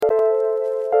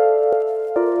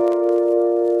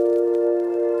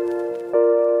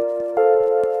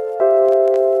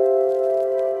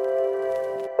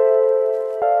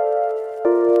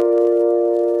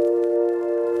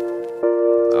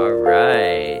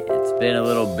been a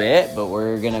little bit, but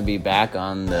we're going to be back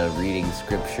on the reading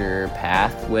scripture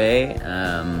pathway.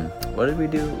 What did we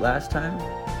do last time?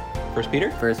 First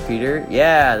Peter? First Peter?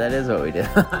 Yeah, that is what we did.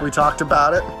 We talked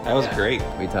about it. That was great.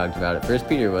 We talked about it. First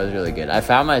Peter was really good. I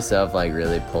found myself like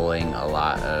really pulling a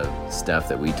lot of stuff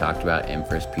that we talked about in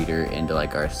First Peter into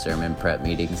like our sermon prep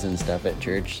meetings and stuff at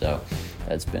church. So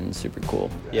that's been super cool.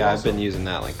 Yeah, I've been using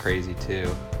that like crazy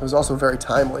too. It was also very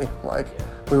timely. Like,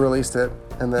 we released it,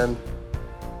 and then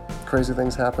crazy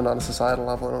things happened on a societal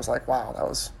level, and it was like, wow,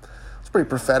 it's pretty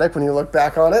prophetic when you look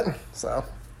back on it. So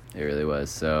it really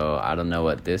was. So I don't know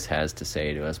what this has to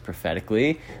say to us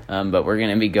prophetically, but we're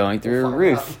going to be going through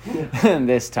Ruth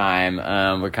this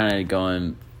time. We're kind of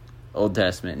going Old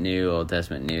Testament, New. That's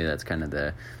kind of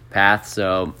the path.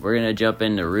 So we're going to jump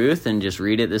into Ruth and just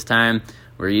read it this time.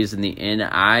 We're using the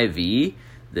NIV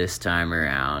this time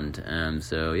around.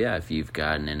 So yeah, if you've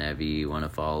got an NIV, you want to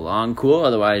follow along, cool.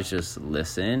 Otherwise, just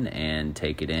listen and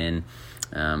take it in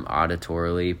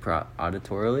auditory.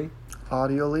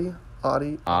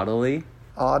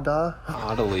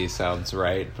 Audibly sounds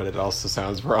right, but it also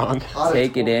sounds wrong.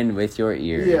 Take it in with your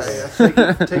ears.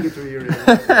 Yeah. Take it through your ears.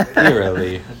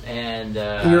 Eerily. And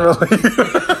Eerily.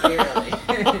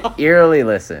 eerily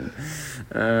listen.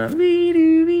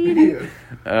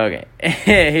 Okay,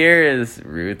 here is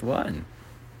Ruth 1.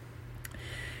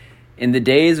 In the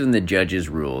days when the judges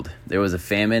ruled, there was a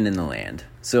famine in the land.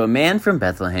 So a man from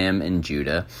Bethlehem in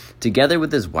Judah, together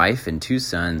with his wife and 2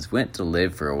 sons, went to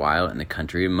live for a while in the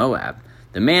country of Moab.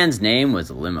 The man's name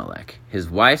was Elimelech. His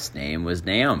wife's name was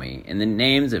Naomi, and the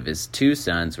names of his 2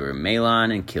 sons were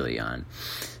Mahlon and Chilion.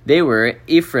 They were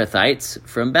Ephrathites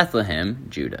from Bethlehem,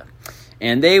 Judah.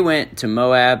 And they went to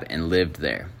Moab and lived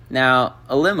there. Now,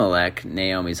 Elimelech,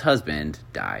 Naomi's husband,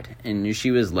 died, and she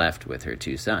was left with her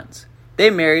 2 sons. They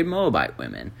married Moabite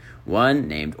women, one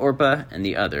named Orpah and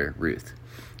the other Ruth.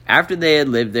 After they had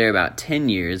lived there about 10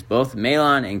 years, both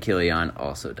Mahlon and Chilion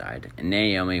also died, and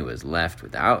Naomi was left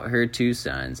without her 2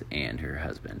 sons and her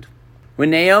husband.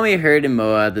 When Naomi heard in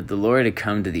Moab that the Lord had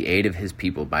come to the aid of his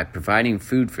people by providing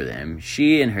food for them,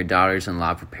 she and her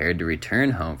daughters-in-law prepared to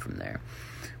return home from there.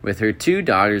 With her 2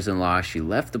 daughters-in-law, she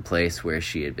left the place where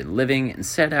she had been living and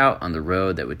set out on the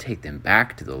road that would take them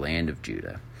back to the land of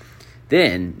Judah.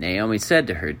 Then Naomi said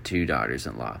to her 2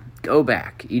 daughters-in-law, "Go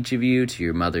back, each of you, to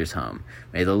your mother's home.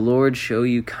 May the Lord show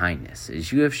you kindness,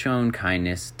 as you have shown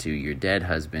kindness to your dead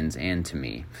husbands and to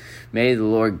me. May the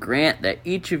Lord grant that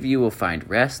each of you will find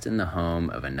rest in the home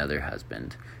of another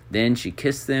husband." Then she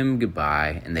kissed them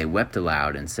goodbye, and they wept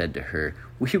aloud and said to her,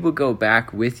 "We will go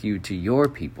back with you to your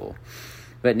people."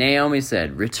 But Naomi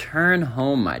said, "Return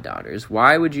home, my daughters.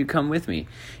 Why would you come with me?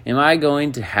 Am I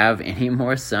going to have any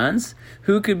more sons?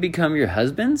 Who could become your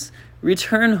husbands?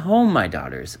 Return home, my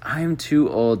daughters. I am too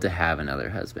old to have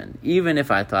another husband. Even if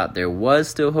I thought there was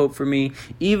still hope for me,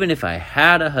 even if I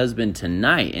had a husband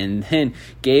tonight and then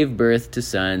gave birth to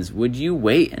sons, would you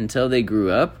wait until they grew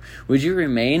up? Would you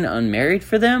remain unmarried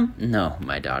for them? No,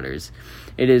 my daughters.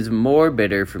 It is more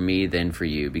bitter for me than for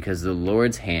you, because the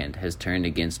Lord's hand has turned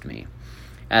against me."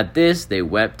 At this, they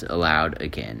wept aloud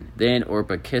again. Then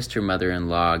Orpah kissed her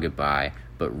mother-in-law goodbye,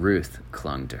 but Ruth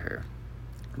clung to her.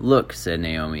 "Look," said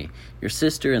Naomi, "your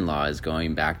sister-in-law is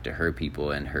going back to her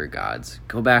people and her gods.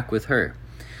 Go back with her."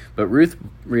 But Ruth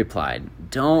replied,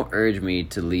 "Don't urge me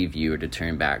to leave you or to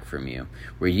turn back from you.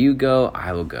 Where you go,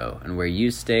 I will go, and where you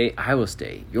stay, I will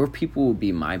stay. Your people will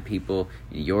be my people,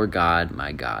 and your God,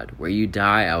 my God. Where you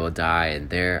die, I will die, and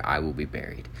there I will be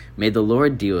buried. May the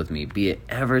Lord deal with me, be it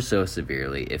ever so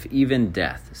severely, if even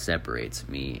death separates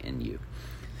me and you."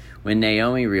 When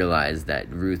Naomi realized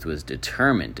that Ruth was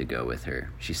determined to go with her,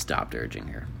 she stopped urging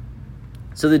her.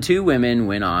 So the 2 women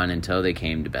went on until they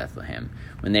came to Bethlehem.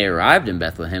 When they arrived in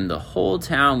Bethlehem, the whole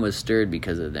town was stirred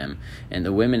because of them, and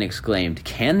the women exclaimed,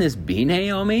 "Can this be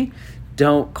Naomi?"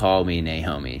 "Don't call me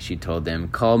Naomi," she told them.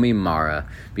 "Call me Mara,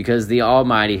 because the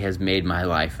Almighty has made my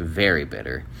life very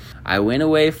bitter. I went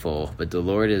away full, but the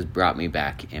Lord has brought me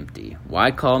back empty.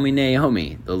 Why call me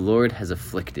Naomi? The Lord has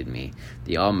afflicted me.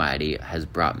 The Almighty has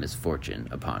brought misfortune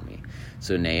upon me."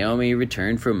 So Naomi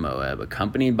returned from Moab,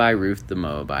 accompanied by Ruth the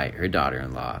Moabite, her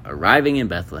daughter-in-law, arriving in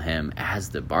Bethlehem as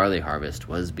the barley harvest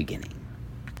was beginning.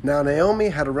 Now Naomi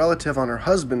had a relative on her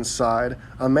husband's side,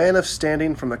 a man of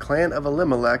standing from the clan of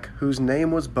Elimelech, whose name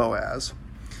was Boaz.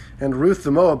 And Ruth the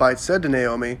Moabite said to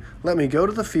Naomi, "Let me go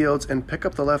to the fields and pick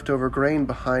up the leftover grain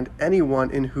behind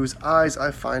anyone in whose eyes I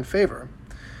find favor."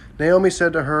 Naomi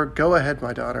said to her, "Go ahead,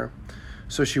 my daughter."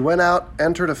 So she went out,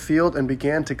 entered a field, and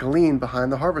began to glean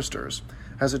behind the harvesters.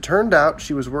 As it turned out,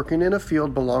 she was working in a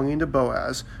field belonging to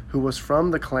Boaz, who was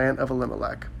from the clan of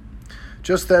Elimelech.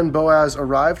 Just then Boaz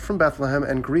arrived from Bethlehem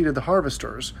and greeted the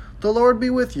harvesters. "The Lord be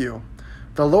with you."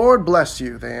 "The Lord bless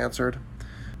you," they answered.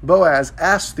 Boaz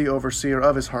asked the overseer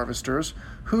of his harvesters,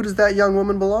 "Who does that young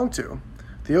woman belong to?"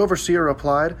 The overseer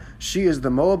replied, "She is the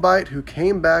Moabite who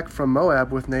came back from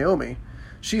Moab with Naomi."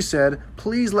 She said,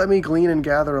 "Please let me glean and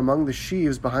gather among the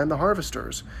sheaves behind the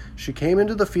harvesters." She came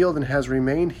into the field and has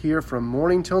remained here from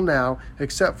morning till now,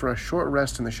 except for a short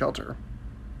rest in the shelter.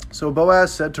 So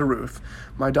Boaz said to Ruth,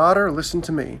 "My daughter, listen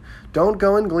to me. Don't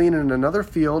go and glean in another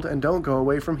field, and don't go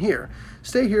away from here.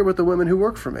 Stay here with the women who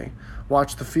work for me.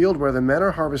 Watch the field where the men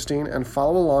are harvesting, and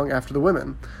follow along after the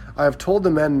women. I have told the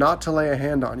men not to lay a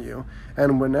hand on you,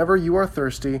 and whenever you are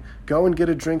thirsty, go and get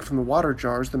a drink from the water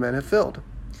jars the men have filled."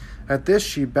 At this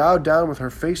she bowed down with her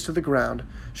face to the ground.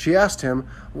 She asked him,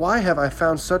 "Why have I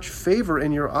found such favor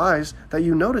in your eyes that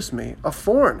you notice me, a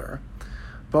foreigner?"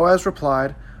 Boaz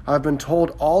replied, "I've been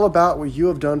told all about what you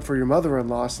have done for your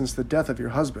mother-in-law since the death of your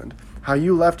husband, how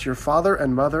you left your father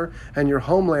and mother and your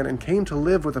homeland and came to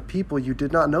live with a people you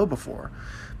did not know before.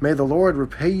 May the Lord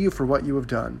repay you for what you have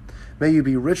done. May you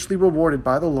be richly rewarded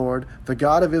by the Lord, the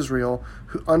God of Israel,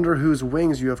 under whose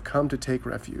wings you have come to take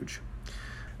refuge."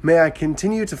 "May I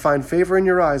continue to find favor in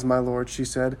your eyes, my lord," she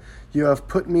said. "You have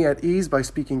put me at ease by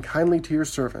speaking kindly to your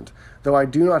servant, though I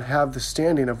do not have the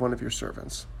standing of one of your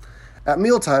servants." At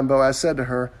mealtime Boaz said to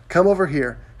her, "Come over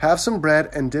here, have some bread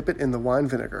and dip it in the wine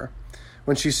vinegar."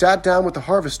 When she sat down with the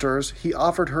harvesters, he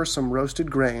offered her some roasted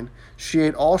grain. She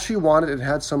ate all she wanted and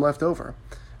had some left over.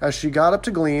 As she got up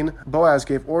to glean, Boaz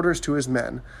gave orders to his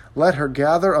men, "Let her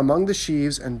gather among the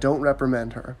sheaves and don't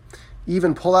reprimand her.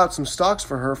 Even pull out some stalks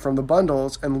for her from the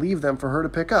bundles and leave them for her to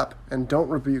pick up, and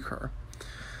don't rebuke her."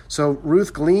 So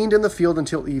Ruth gleaned in the field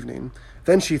until evening.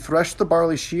 Then she threshed the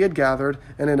barley she had gathered,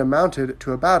 and it amounted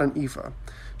to about an ephah.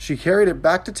 She carried it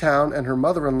back to town, and her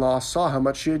mother-in-law saw how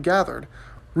much she had gathered.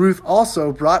 Ruth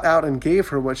also brought out and gave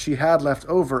her what she had left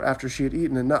over after she had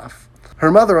eaten enough.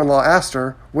 Her mother-in-law asked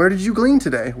her, "Where did you glean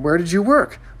today? Where did you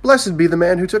work? Blessed be the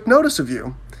man who took notice of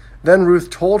you." Then Ruth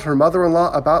told her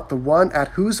mother-in-law about the one at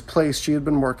whose place she had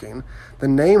been working. "The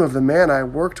name of the man I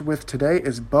worked with today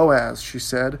is Boaz," she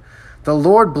said. "The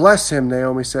Lord bless him,"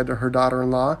 Naomi said to her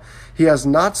daughter-in-law. "He has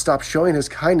not stopped showing his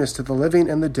kindness to the living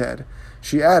and the dead."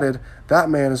 She added,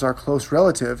 "That man is our close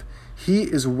relative. He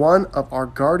is one of our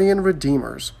guardian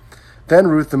redeemers." Then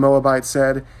Ruth the Moabite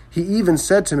said, "He even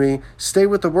said to me, 'Stay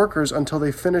with the workers until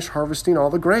they finish harvesting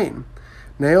all the grain.'"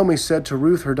 Naomi said to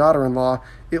Ruth her daughter-in-law,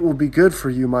 "It will be good for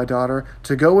you, my daughter,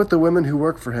 to go with the women who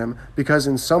work for him, because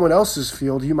in someone else's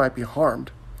field you might be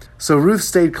harmed." So Ruth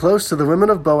stayed close to the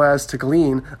women of Boaz to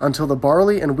glean until the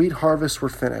barley and wheat harvests were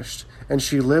finished, and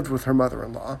she lived with her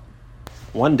mother-in-law.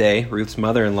 One day, Ruth's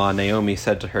mother-in-law Naomi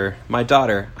said to her, "My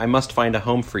daughter, I must find a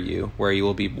home for you, where you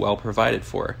will be well provided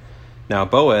for. Now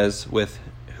Boaz, with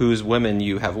whose women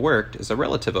you have worked, is a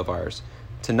relative of ours.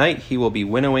 Tonight he will be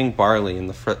winnowing barley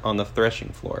on the threshing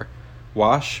floor.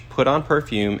 Wash, put on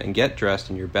perfume, and get dressed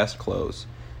in your best clothes.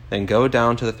 Then go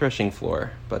down to the threshing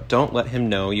floor, but don't let him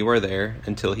know you are there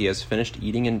until he has finished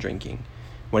eating and drinking.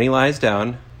 When he lies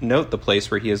down, note the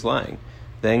place where he is lying.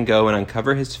 Then go and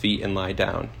uncover his feet and lie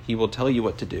down. He will tell you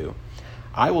what to do."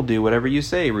 "I will do whatever you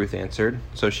say," Ruth answered.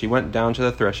 So she went down to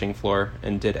the threshing floor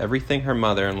and did everything her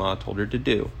mother-in-law told her to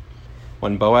do.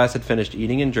 When Boaz had finished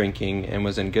eating and drinking and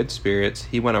was in good spirits,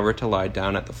 he went over to lie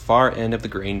down at the far end of the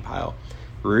grain pile.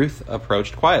 Ruth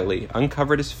approached quietly,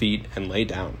 uncovered his feet, and lay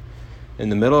down. In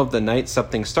the middle of the night,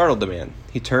 something startled the man.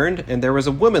 He turned, and there was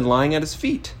a woman lying at his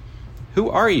feet. "Who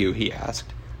are you?" he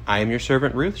asked. "I am your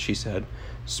servant Ruth," she said.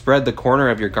 "Spread the corner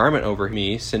of your garment over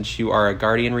me, since you are a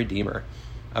guardian redeemer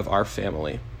of our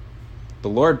family." "The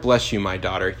Lord bless you, my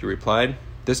daughter," he replied.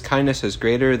 "This kindness is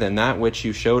greater than that which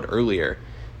you showed earlier.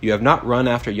 You have not run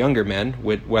after younger men,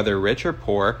 whether rich or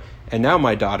poor. And now,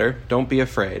 my daughter, don't be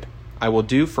afraid. I will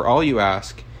do for all you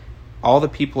ask. All the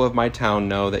people of my town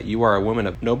know that you are a woman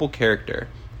of noble character.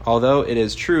 Although it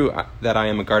is true that I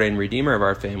am a guardian redeemer of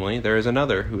our family, there is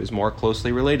another who is more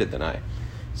closely related than I.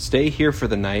 Stay here for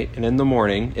the night, and in the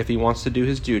morning, if he wants to do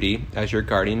his duty as your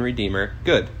guardian redeemer,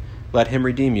 good. Let him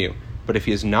redeem you. But if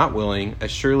he is not willing,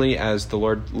 as surely as the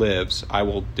Lord lives, I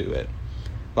will do it.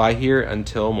 Lie here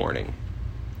until morning."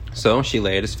 So she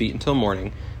lay at his feet until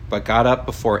morning, but got up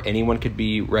before anyone could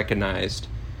be recognized.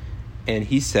 And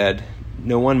he said,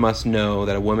 "No one must know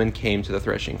that a woman came to the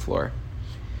threshing floor."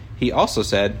 He also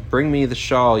said, "Bring me the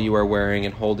shawl you are wearing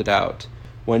and hold it out."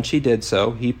 When she did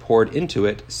so, he poured into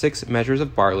it 6 measures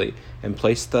of barley and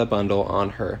placed the bundle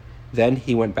on her. Then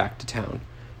he went back to town.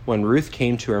 When Ruth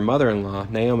came to her mother-in-law,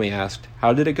 Naomi asked,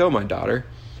 "How did it go, my daughter?"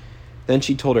 Then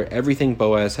she told her everything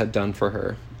Boaz had done for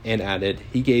her. and added,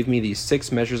 "He gave me these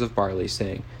 6 measures of barley,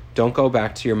 saying, 'Don't go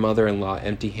back to your mother-in-law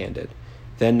empty-handed.'"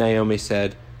 Then Naomi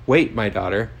said, "Wait, my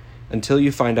daughter, until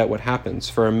you find out what happens,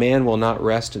 for a man will not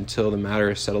rest until the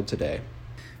matter is settled today."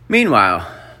 Meanwhile,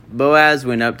 Boaz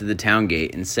went up to the town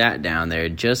gate and sat down there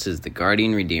just as the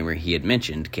guardian redeemer he had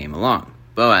mentioned came along.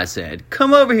 Boaz said,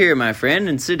 "Come over here, my friend,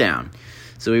 and sit down."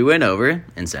 So he went over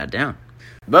and sat down.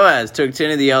 Boaz took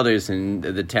 10 of the elders in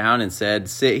the town and said,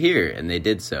 "Sit here," and they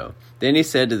did so. Then he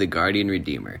said to the guardian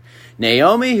redeemer,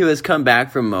 "Naomi, who has come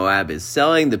back from Moab, is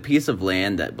selling the piece of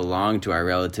land that belonged to our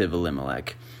relative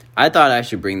Elimelech. I thought I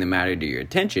should bring the matter to your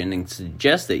attention and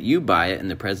suggest that you buy it in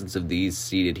the presence of these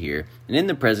seated here and in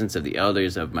the presence of the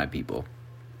elders of my people.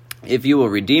 If you will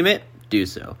redeem it, do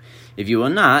so. If you will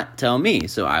not, tell me,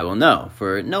 so I will know,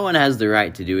 for no one has the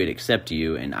right to do it except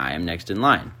you, and I am next in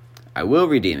line." "I will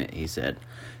redeem it," he said.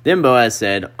 Then Boaz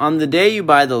said, "On the day you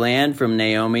buy the land from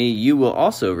Naomi, you will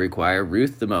also require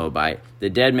Ruth the Moabite, the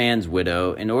dead man's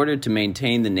widow, in order to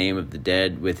maintain the name of the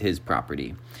dead with his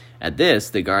property." At this,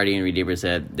 the guardian redeemer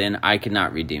said, "Then I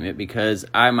cannot redeem it, because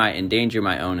I might endanger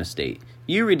my own estate.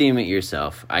 You redeem it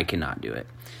yourself. I cannot do it."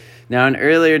 Now, in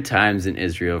earlier times in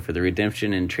Israel, for the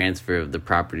redemption and transfer of the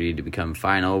property to become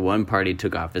final, one party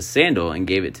took off a sandal and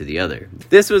gave it to the other.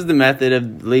 This was the method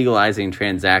of legalizing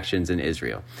transactions in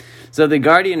Israel. So the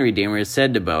guardian redeemer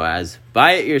said to Boaz,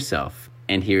 "Buy it yourself,"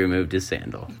 and he removed his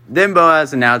sandal. Then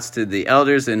Boaz announced to the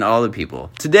elders and all the people,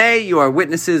 "Today you are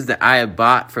witnesses that I have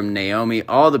bought from Naomi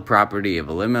all the property of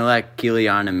Elimelech,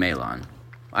 Chilion, and Mahlon.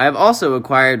 I have also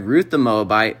acquired Ruth the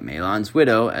Moabite, Mahlon's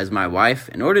widow, as my wife,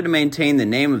 in order to maintain the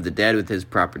name of the dead with his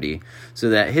property, so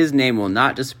that his name will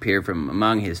not disappear from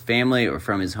among his family or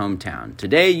from his hometown.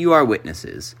 Today you are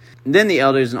witnesses." Then the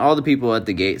elders and all the people at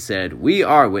the gate said, "We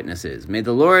are witnesses. May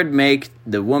the Lord make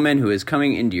the woman who is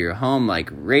coming into your home like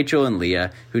Rachel and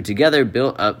Leah, who together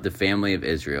built up the family of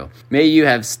Israel. May you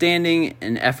have standing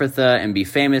in Ephrathah and be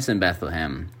famous in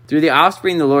Bethlehem. Through the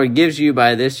offspring the Lord gives you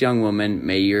by this young woman,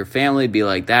 may your family be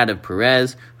like that of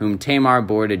Perez, whom Tamar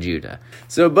bore to Judah."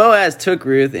 So Boaz took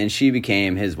Ruth, and she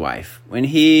became his wife. When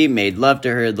he made love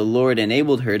to her, the Lord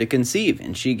enabled her to conceive,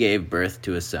 and she gave birth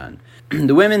to a son.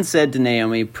 The women said to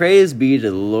Naomi, "Praise be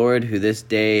to the Lord, who this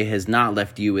day has not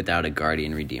left you without a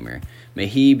guardian redeemer. May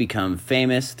he become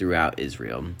famous throughout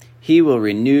Israel. He will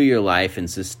renew your life and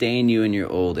sustain you in your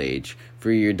old age.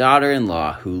 For your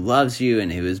daughter-in-law, who loves you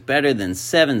and who is better than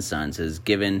 7 sons, has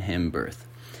given him birth."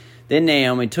 Then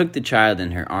Naomi took the child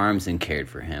in her arms and cared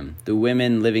for him. The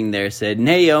women living there said,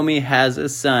 "Naomi has a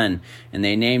son," and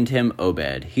they named him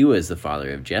Obed. He was the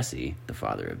father of Jesse, the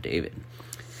father of David.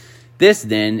 This,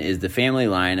 then, is the family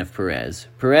line of Perez.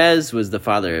 Perez was the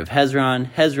father of Hezron,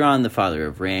 Hezron the father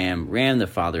of Ram, Ram the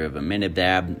father of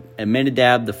Amminadab,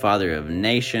 Amminadab the father of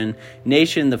Nahshon,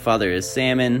 Nahshon the father of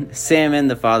Salmon, Salmon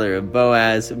the father of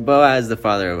Boaz, Boaz the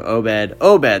father of Obed,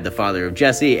 Obed the father of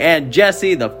Jesse, and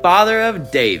Jesse the father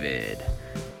of David.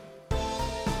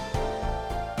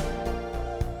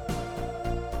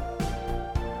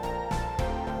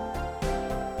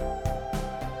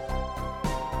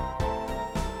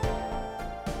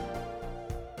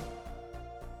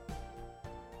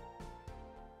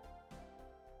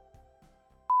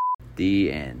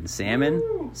 The end. Salmon?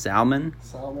 Salmon?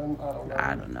 Salmon?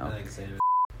 I don't know.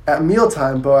 At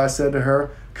mealtime, Boaz said to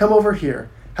her, "Come over here.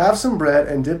 Have some bread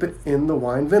and dip it in the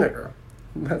wine vinegar."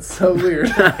 That's so weird.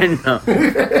 I know.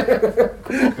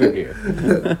 Over here.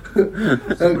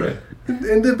 Okay.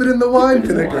 And dip it in the wine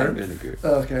vinegar. Wine vinegar.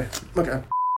 Okay.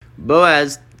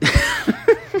 Boaz.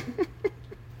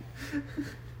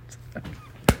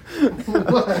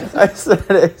 I said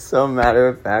it so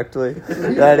matter-of-factly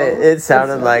that it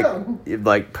sounded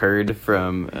like Purd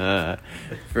from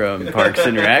Parks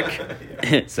and Rec.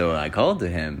 So I called to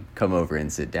him, "Come over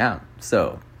and sit down."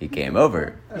 So he came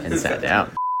over and sat down.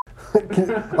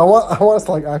 I want us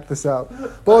to act this out.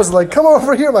 Boaz is like, "Come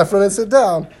over here, my friend, and sit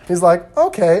down." He's like,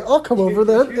 "Okay, I'll come over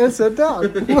there and sit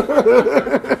down."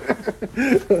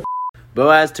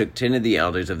 Boaz took 10 of the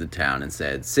elders of the town and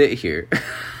said, "Sit here."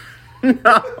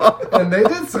 No. And they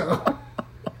did so.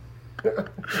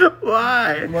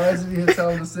 Why? Why did he tell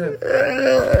him to sit?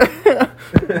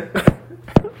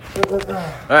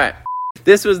 All right.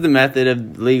 This was the method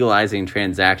of legalizing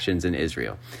transactions in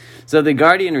Israel. So the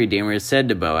guardian redeemer said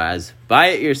to Boaz, "Buy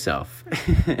it yourself."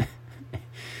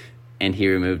 And he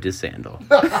removed his sandal.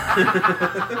 I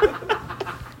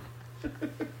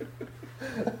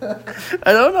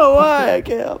don't know why. I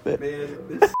can't help it.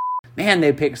 Man,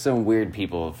 they pick some weird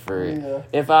people for it. Yeah.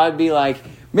 If I would be like,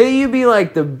 may you be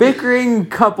like the bickering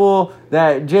couple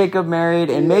that Jacob married,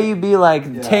 and may you be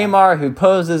like Tamar, who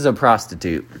posed as a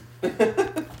prostitute.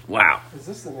 Wow. Is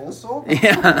this That's an insult?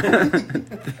 Yeah.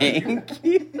 Thank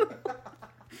you.